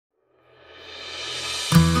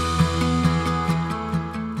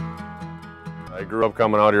I grew up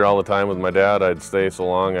coming out here all the time with my dad. I'd stay so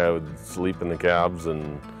long I would sleep in the cabs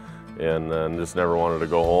and just never wanted to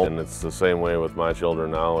go home. And it's the same way with my children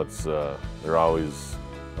now. It's they're always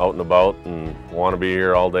out and about and want to be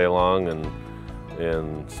here all day long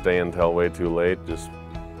and stay until way too late.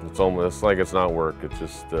 It's almost like it's not work. It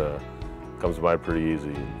just comes by pretty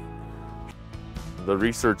easy. The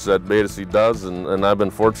research that Betaseed does, and I've been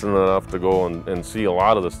fortunate enough to go and see a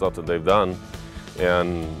lot of the stuff that they've done,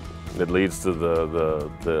 and it leads to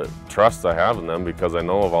the trust I have in them because I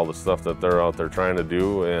know of all the stuff that they're out there trying to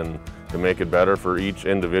do and to make it better for each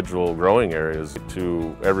individual growing areas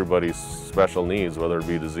to everybody's special needs, whether it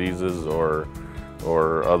be diseases or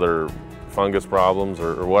other fungus problems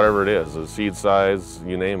or whatever it is, the seed size,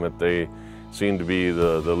 you name it. They seem to be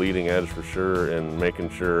the leading edge for sure in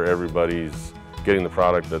making sure everybody's getting the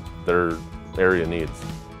product that their area needs.